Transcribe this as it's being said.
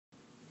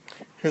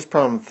Here's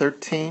problem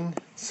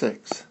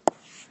 13.6.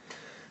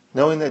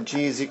 Knowing that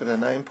g is equal to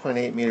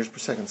 9.8 meters per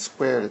second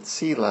squared at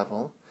sea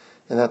level,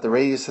 and that the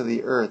radius of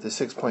the Earth is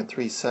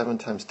 6.37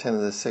 times 10 to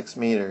the 6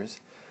 meters,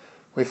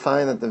 we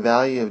find that the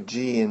value of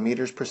g in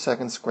meters per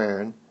second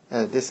squared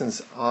at a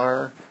distance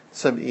r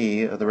sub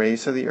e of the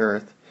radius of the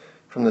Earth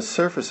from the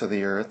surface of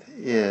the Earth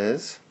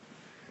is...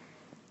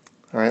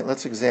 Alright,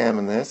 let's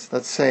examine this.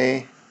 Let's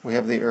say we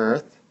have the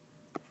Earth,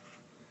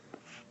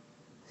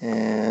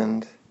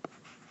 and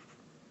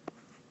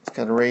it's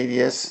got a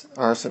radius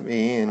r sub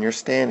e, and you're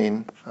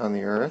standing on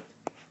the Earth.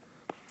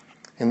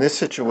 In this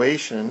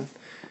situation,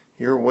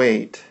 your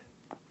weight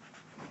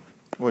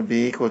would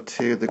be equal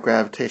to the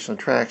gravitational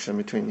attraction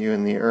between you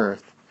and the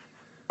Earth.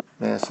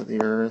 Mass of the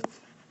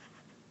Earth,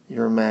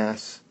 your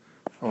mass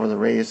over the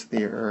radius of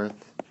the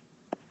Earth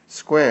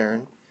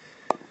squared,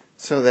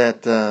 so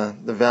that the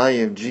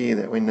value of g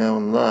that we know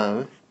and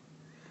love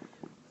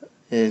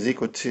is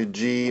equal to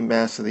g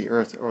mass of the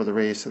Earth over the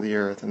radius of the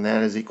Earth, and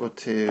that is equal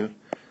to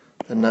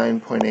the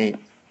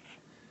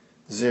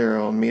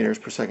 9.80 meters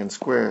per second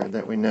squared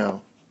that we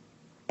know.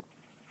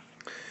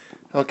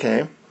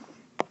 Okay,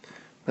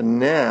 but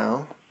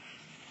now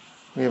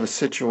we have a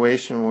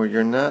situation where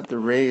you're not the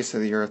radius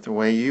of the Earth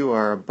away, you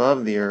are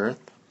above the Earth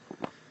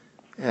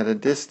at a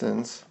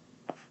distance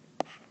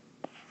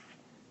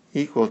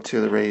equal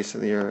to the radius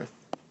of the Earth.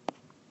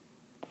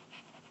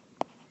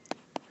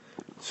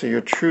 So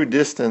your true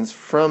distance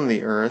from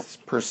the Earth,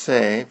 per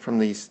se, from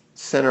the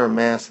center of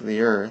mass of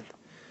the Earth,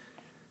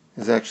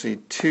 is actually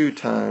 2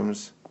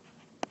 times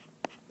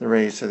the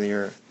radius of the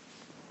Earth.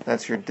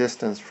 That's your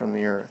distance from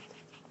the Earth.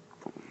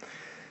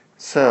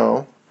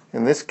 So,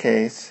 in this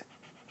case,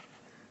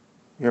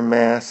 your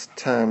mass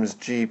times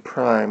g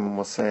prime,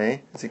 we'll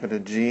say, is equal to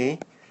g,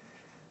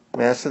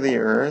 mass of the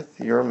Earth,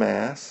 your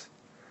mass,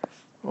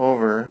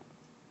 over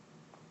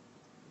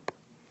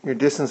your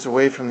distance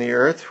away from the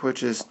Earth,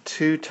 which is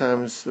 2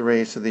 times the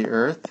radius of the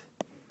Earth,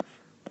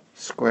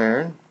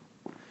 squared.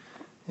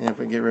 And if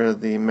we get rid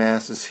of the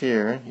masses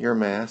here, your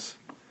mass,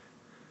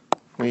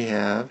 we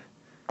have,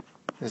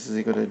 this is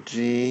equal to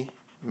g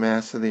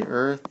mass of the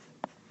Earth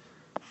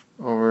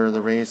over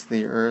the radius of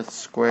the Earth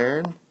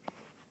squared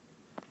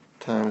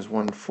times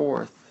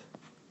 1/4.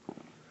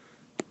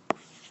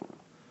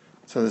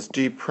 So this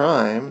g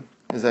prime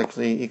is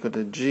actually equal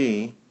to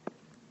g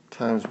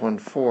times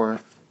 1/4,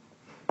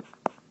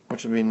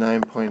 which would be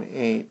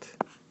 9.8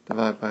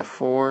 divided by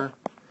 4,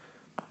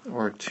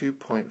 or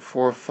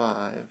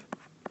 2.45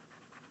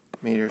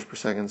 meters per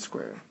second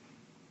squared.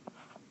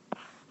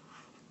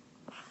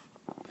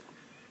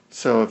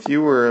 So if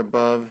you were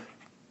above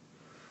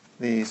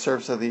the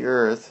surface of the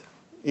Earth,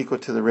 equal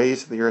to the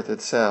radius of the Earth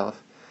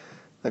itself,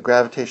 the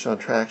gravitational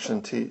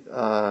attraction to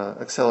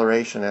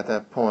acceleration at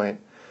that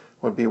point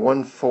would be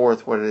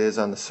 1/4 what it is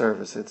on the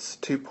surface. It's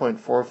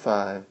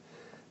 2.45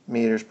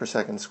 meters per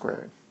second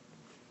squared.